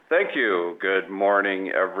Thank you. Good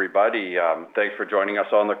morning, everybody. Thanks for joining us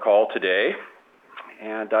on the call today.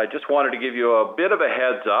 And I just wanted to give you a bit of a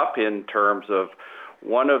heads up in terms of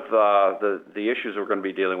one of the issues we're going to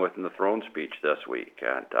be dealing with in the throne speech this week.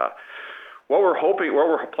 And what we're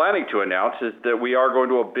planning to announce is that we are going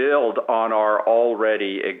to build on our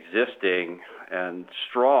already existing and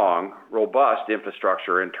strong, robust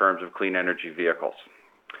infrastructure in terms of clean energy vehicles.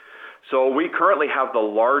 So we currently have the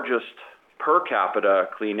largest per capita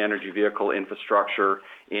clean energy vehicle infrastructure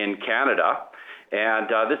in Canada, and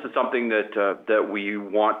this is something that we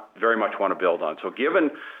very much want to build on. So given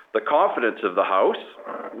the confidence of the House,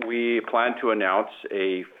 we plan to announce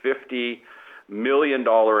a $50 million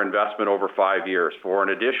investment over 5 years for an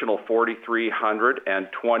additional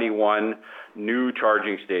 4,321 new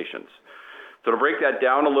charging stations. So to break that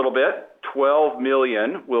down a little bit, $12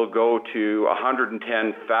 million will go to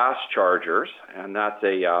 110 fast chargers, and that's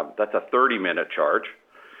a 30-minute charge.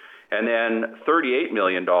 And then $38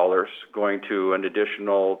 million going to an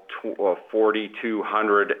additional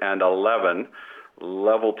 4,211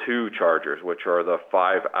 level 2 chargers, which are the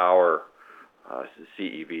 5-hour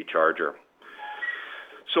CEV charger.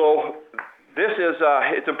 So this is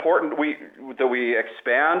it's important that we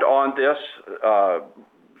expand on this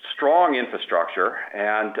strong infrastructure,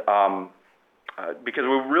 and because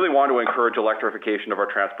we really want to encourage electrification of our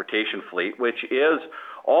transportation fleet, which is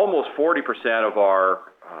almost 40% of our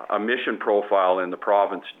emission profile in the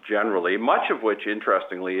province generally, much of which,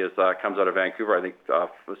 interestingly, comes out of Vancouver. I think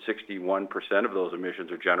 61% of those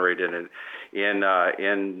emissions are generated in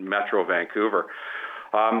Metro Vancouver.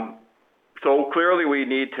 So clearly we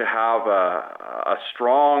need to have a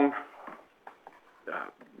strong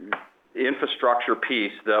infrastructure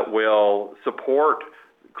piece that will support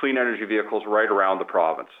clean energy vehicles right around the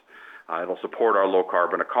province. It'll support our low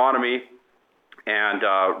carbon economy and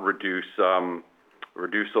reduce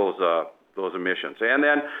those emissions. And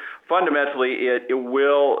then fundamentally, it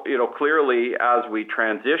will, clearly as we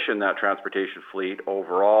transition that transportation fleet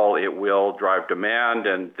overall, it will drive demand,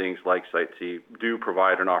 and things like Site C do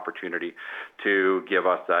provide an opportunity to give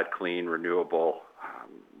us that clean, renewable,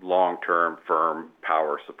 long-term, firm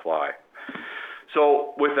power supply.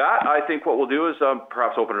 So with that, I think what we'll do is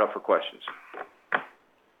perhaps open it up for questions.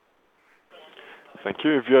 Thank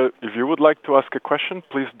you. If you would like to ask a question,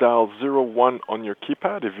 please dial 01 on your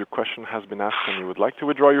keypad. If your question has been asked and you would like to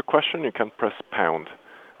withdraw your question, you can press pound.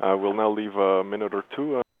 We'll now leave a minute or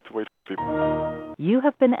two to wait for people. You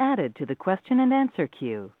have been added to the question and answer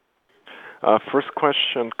queue. First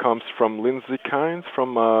question comes from Lindsay Kynes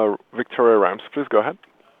from Victoria Rams. Please go ahead.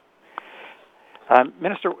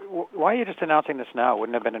 Minister, why are you just announcing this now?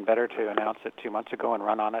 Wouldn't it have been better to announce it 2 months ago and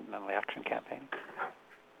run on it in an election campaign?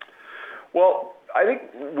 Well, I think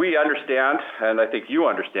we understand, and I think you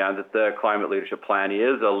understand, that the Climate Leadership Plan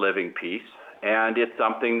is a living piece, and it's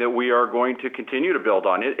something that we are going to continue to build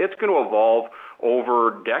on. It's going to evolve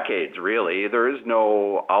over decades, really. There is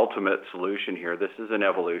no ultimate solution here. This is an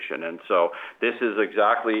evolution, and so this is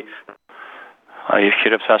exactly... You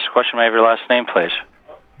should have asked a question. May I have your last name, please?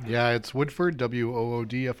 Yeah, it's Woodford,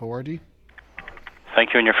 Woodford.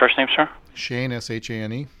 Thank you. And your first name, sir? Shane,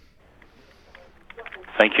 Shane.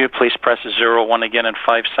 Thank you. Please press 01 again in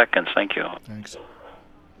 5 seconds. Thank you. Thanks.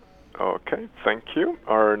 Okay, thank you.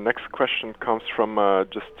 Our next question comes from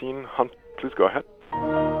Justine Hunt. Please go ahead.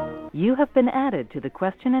 You have been added to the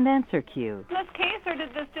question and answer queue. In this case, or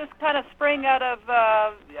did this just kind of spring out of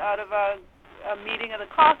a meeting of the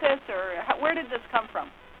caucus, or where did this come from?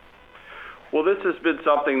 Well, this has been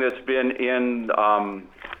something that's been in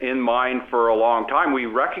mind for a long time. We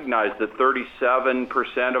recognize that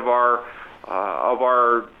 37% of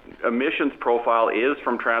our emissions profile is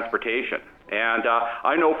from transportation. And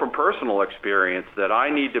I know from personal experience that I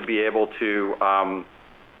need to be able to, I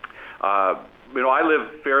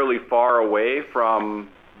live fairly far away from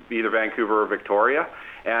either Vancouver or Victoria,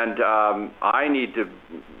 and I need to,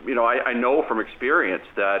 I know from experience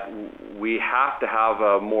that we have to have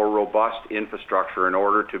a more robust infrastructure in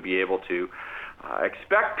order to be able to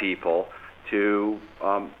expect people to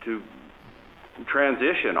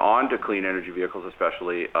transition onto clean energy vehicles,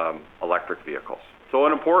 especially electric vehicles. So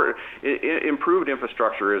improved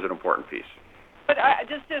infrastructure is an important piece. But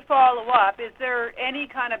just to follow up, is there any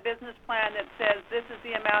kind of business plan that says this is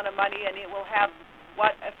the amount of money and it will have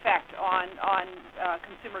what effect on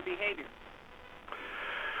consumer behavior?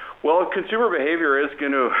 Well, consumer behavior is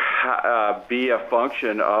going to be a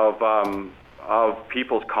function of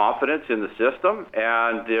people's confidence in the system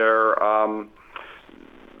and their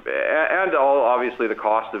and obviously the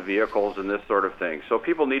cost of vehicles and this sort of thing. So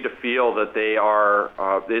people need to feel that they are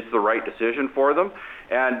it's the right decision for them.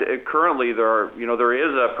 And currently there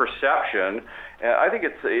is a perception. I think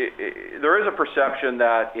there is a perception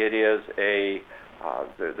that it is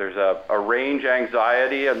there's a range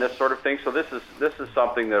anxiety and this sort of thing. So this is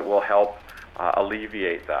something that will help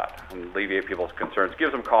alleviate that and alleviate people's concerns,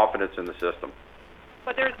 gives them confidence in the system.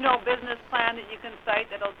 But there's no business plan that you can cite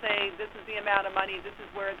that'll say this is the amount of money, this is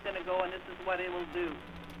where it's going to go, and this is what it will do.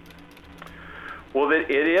 Well, it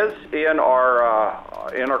is in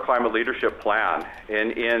our climate leadership plan,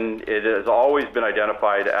 and it has always been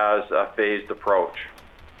identified as a phased approach.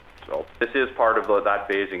 So this is part of that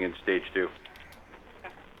phasing in stage 2. Okay.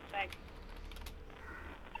 Thanks.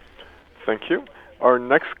 Thank you. Our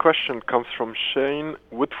next question comes from Shane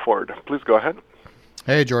Woodford. Please go ahead.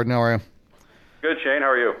 Hey, Jordan, how are you? Good, Shane. How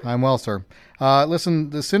are you? I'm well, sir. Listen,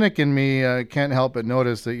 the cynic in me can't help but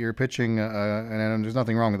notice that you're pitching, and there's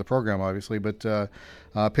nothing wrong with the program, obviously, but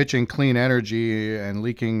pitching clean energy and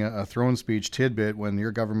leaking a throne speech tidbit when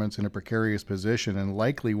your government's in a precarious position and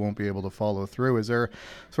likely won't be able to follow through. Is there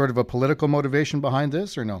sort of a political motivation behind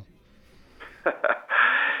this, or no?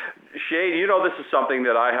 Shane, this is something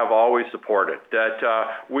that I have always supported,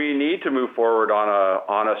 that we need to move forward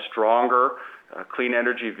on a stronger clean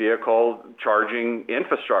energy vehicle charging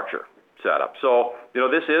infrastructure setup. So,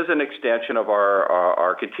 this is an extension of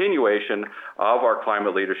our continuation of our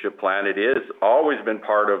climate leadership plan. It is always been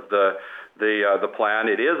part of the plan.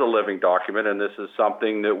 It is a living document, and this is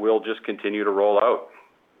something that we'll just continue to roll out.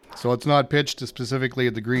 So it's not pitched specifically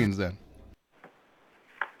at the Greens then?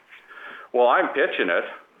 Well, I'm pitching it.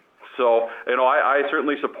 So, I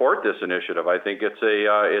certainly support this initiative. I think it's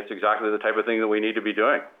exactly the type of thing that we need to be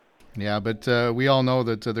doing. Yeah, but we all know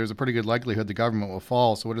that there's a pretty good likelihood the government will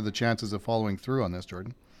fall. So what are the chances of following through on this,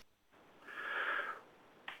 Jordan?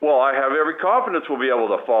 Well, I have every confidence we'll be able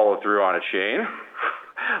to follow through on it, Shane.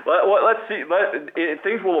 Let's see.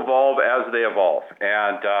 Things will evolve as they evolve.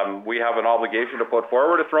 And we have an obligation to put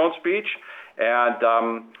forward a throne speech. And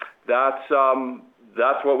that's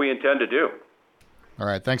what we intend to do. All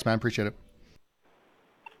right. Thanks, man. Appreciate it.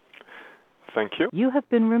 Thank you. You have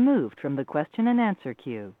been removed from the question and answer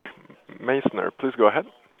queue. Meissner, please go ahead.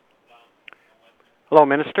 Hello,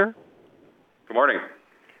 Minister. Good morning.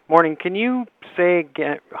 Morning. Can you say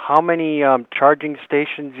again how many charging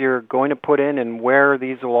stations you're going to put in and where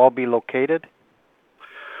these will all be located?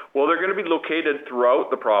 Well, they're going to be located throughout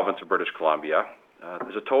the province of British Columbia.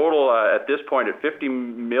 There's a total, at this point, at $50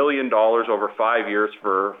 million over 5 years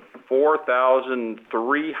for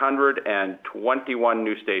 4,321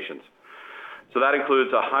 new stations. So that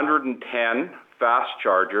includes 110 fast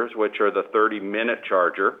chargers, which are the 30-minute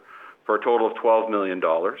charger, for a total of $12 million,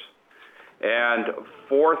 and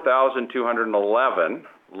 4,211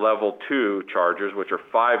 level 2 chargers, which are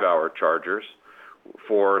 5-hour chargers,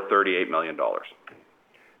 for $38 million.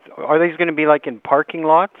 Are these going to be like in parking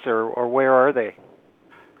lots, or where are they?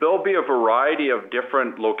 There'll be a variety of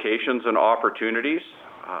different locations and opportunities,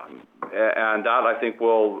 and that, I think,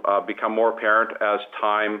 will become more apparent as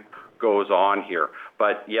time goes on here.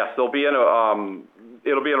 But yes, it'll be in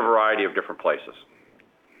a variety of different places.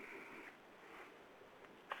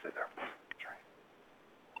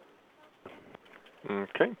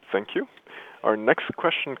 Okay, thank you. Our next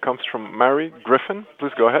question comes from Mary Griffin.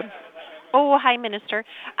 Please go ahead. Oh, hi, Minister.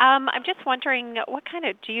 I'm just wondering,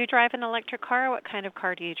 do you drive an electric car? What kind of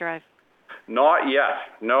car do you drive? Not yet.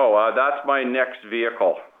 No, that's my next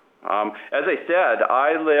vehicle. As I said,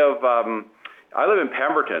 I live in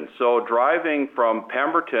Pemberton, so driving from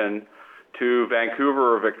Pemberton to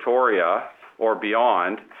Vancouver or Victoria or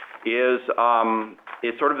beyond is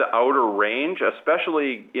it's sort of the outer range,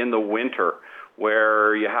 especially in the winter,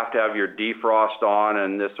 where you have to have your defrost on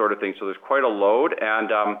and this sort of thing. So there's quite a load, and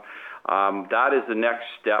that is the next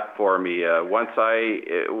step for me. Once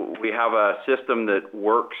we have a system that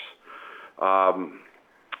works. I'm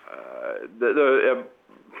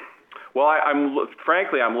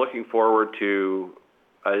looking forward to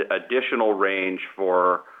additional range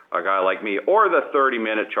for a guy like me, or the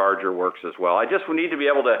 30-minute charger works as well. I just need to be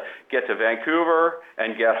able to get to Vancouver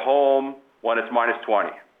and get home when it's minus 20.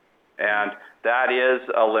 And that is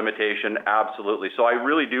a limitation, absolutely. So I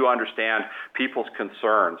really do understand people's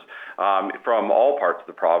concerns from all parts of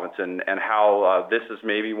the province, and how this is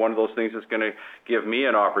maybe one of those things that's going to give me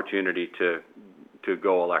an opportunity to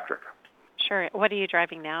go electric. Sure. What are you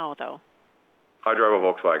driving now, though? I drive a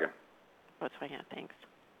Volkswagen. Volkswagen, thanks.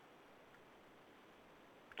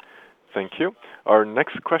 Thank you. Our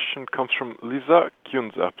next question comes from Lisa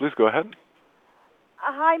Kunza. Please go ahead.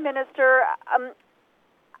 Hi, Minister. I'm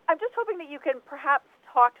just hoping that you can perhaps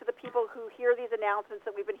talk to the people who hear these announcements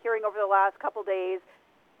that we've been hearing over the last couple days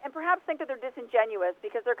and perhaps think that they're disingenuous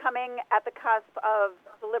because they're coming at the cusp of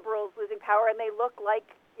the Liberals losing power and they look like,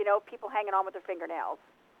 people hanging on with their fingernails?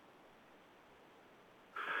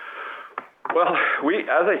 Well,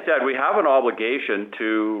 as I said, we have an obligation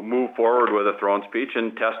to move forward with a throne speech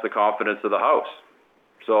and test the confidence of the House.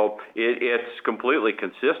 So it's completely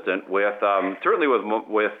consistent with, certainly with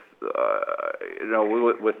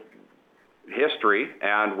history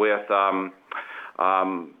and with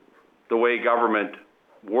the way government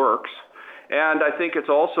works. And I think it's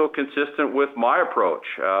also consistent with my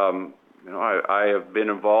approach. I have been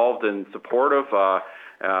involved in support of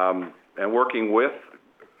and working with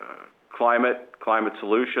climate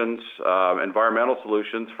solutions, environmental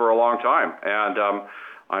solutions for a long time. And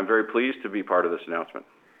I'm very pleased to be part of this announcement.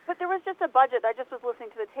 But there was just a budget. I just was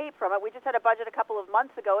listening to the tape from it. We just had a budget a couple of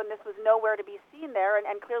months ago, and this was nowhere to be seen there.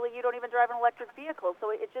 And clearly you don't even drive an electric vehicle.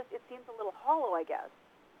 So it seems a little hollow, I guess.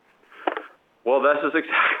 Well, this is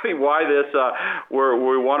exactly why we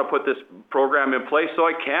want to put this program in place so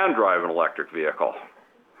I can drive an electric vehicle.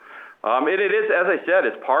 It is, as I said,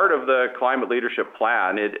 it's part of the climate leadership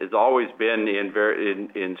plan. It has always been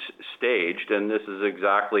in staged, and this is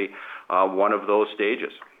exactly one of those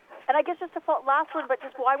stages. And I guess just last one, but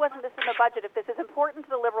just why wasn't this in the budget? If this is important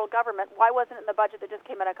to the Liberal government, why wasn't it in the budget that just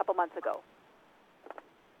came out a couple months ago?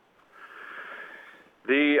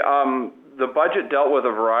 The budget dealt with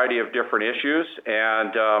a variety of different issues,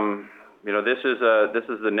 and this is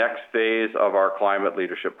the next phase of our climate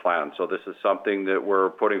leadership plan. So this is something that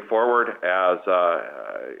we're putting forward as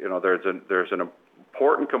there's an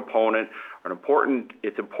important component,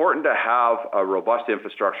 it's important to have a robust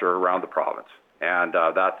infrastructure around the province, and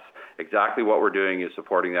that's exactly what we're doing, is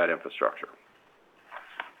supporting that infrastructure.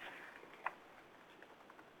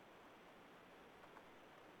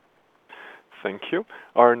 Thank you.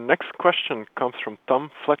 Our next question comes from Tom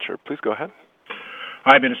Fletcher. Please go ahead.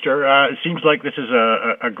 Hi, Minister. It seems like this is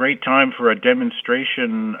a great time for a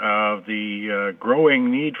demonstration of the growing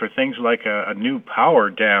need for things like a new power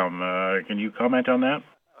dam. Can you comment on that?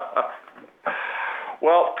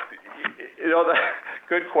 Well,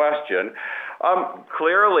 good question.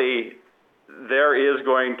 Clearly, there is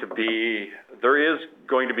going to be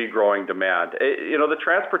growing demand. The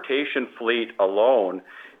transportation fleet alone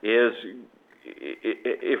is,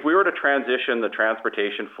 if we were to transition the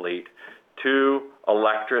transportation fleet to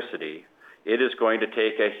electricity, it is going to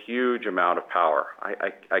take a huge amount of power.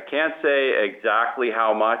 I can't say exactly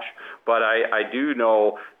how much, but I do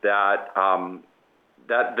know that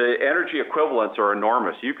that the energy equivalents are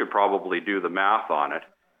enormous. You could probably do the math on it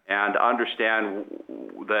and understand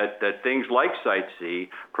that things like Site C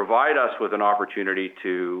provide us with an opportunity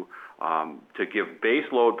to give base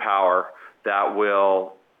load power that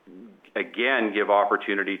will again give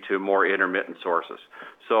opportunity to more intermittent sources.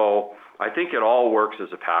 So I think it all works as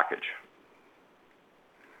a package.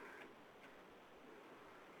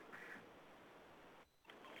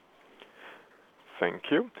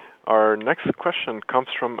 Thank you. Our next question comes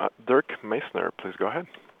from Dirk Meissner. Please go ahead.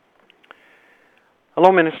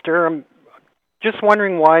 Hello, Minister. I'm just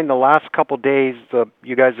wondering why in the last couple of days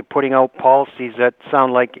you guys are putting out policies that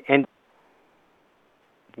sound like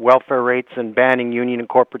welfare rates and banning union and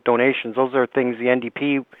corporate donations. Those are things the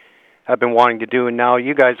NDP have been wanting to do, and now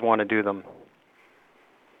you guys want to do them.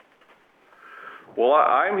 Well,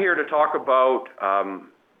 I'm here to talk about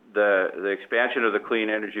the expansion of the clean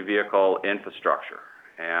energy vehicle infrastructure.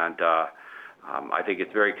 And I think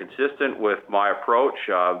it's very consistent with my approach.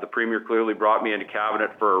 The Premier clearly brought me into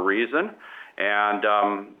Cabinet for a reason. And,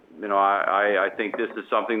 I think this is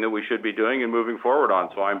something that we should be doing and moving forward on.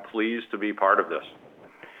 So I'm pleased to be part of this.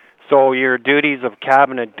 So your duties of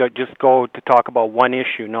Cabinet just go to talk about one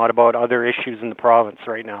issue, not about other issues in the province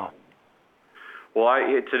right now? Well,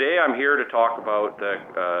 today I'm here to talk about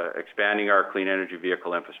expanding our clean energy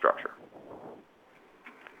vehicle infrastructure.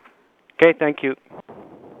 Okay, thank you.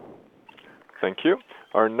 Thank you.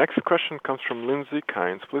 Our next question comes from Lindsay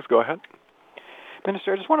Kynes. Please go ahead.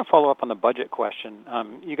 Minister, I just want to follow up on the budget question.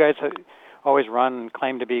 You guys have always run and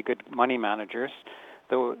claim to be good money managers.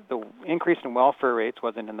 The increase in welfare rates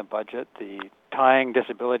wasn't in the budget. The tying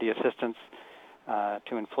disability assistance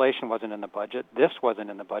to inflation wasn't in the budget. This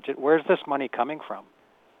wasn't in the budget. Where's this money coming from?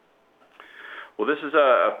 Well, this is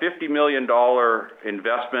a $50 million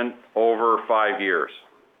investment over 5 years.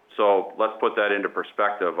 So let's put that into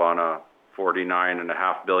perspective on a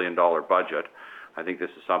 $49.5 billion budget. I think this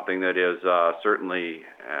is something that is certainly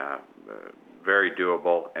very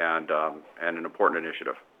doable and an important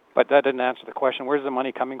initiative. But that didn't answer the question. Where's the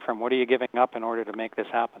money coming from? What are you giving up in order to make this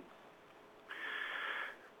happen?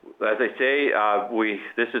 As I say,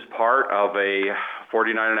 this is part of a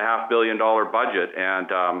 $49.5 billion budget,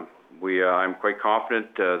 and I'm quite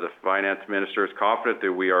confident, the finance minister is confident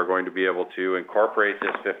that we are going to be able to incorporate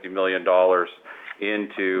this $50 million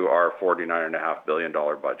into our $49.5 billion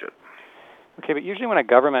budget. Okay, but usually when a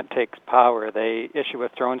government takes power, they issue a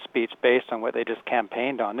throne speech based on what they just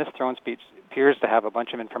campaigned on. This throne speech appears to have a bunch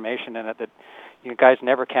of information in it that you guys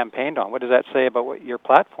never campaigned on. What does that say about what your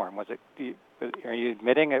platform was? Are you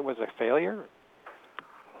admitting it was a failure?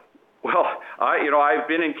 Well, I've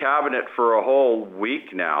been in cabinet for a whole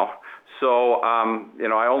week now, so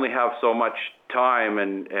I only have so much time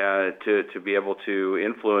and to be able to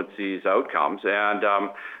influence these outcomes,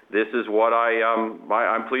 and this is what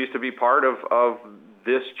I'm pleased to be part of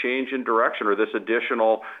this change in direction, or this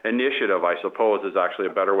additional initiative, I suppose, is actually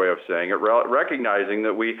a better way of saying it, recognizing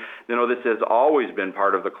that this has always been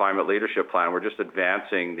part of the climate leadership plan. We're just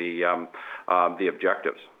advancing the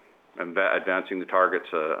objectives and advancing the targets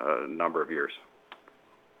a number of years.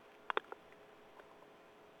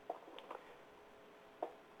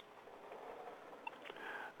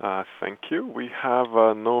 Thank you. We have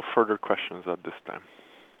no further questions at this time.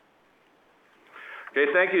 Okay,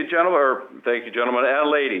 thank you, gentlemen and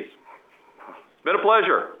ladies. It's been a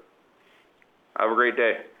pleasure. Have a great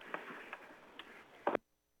day.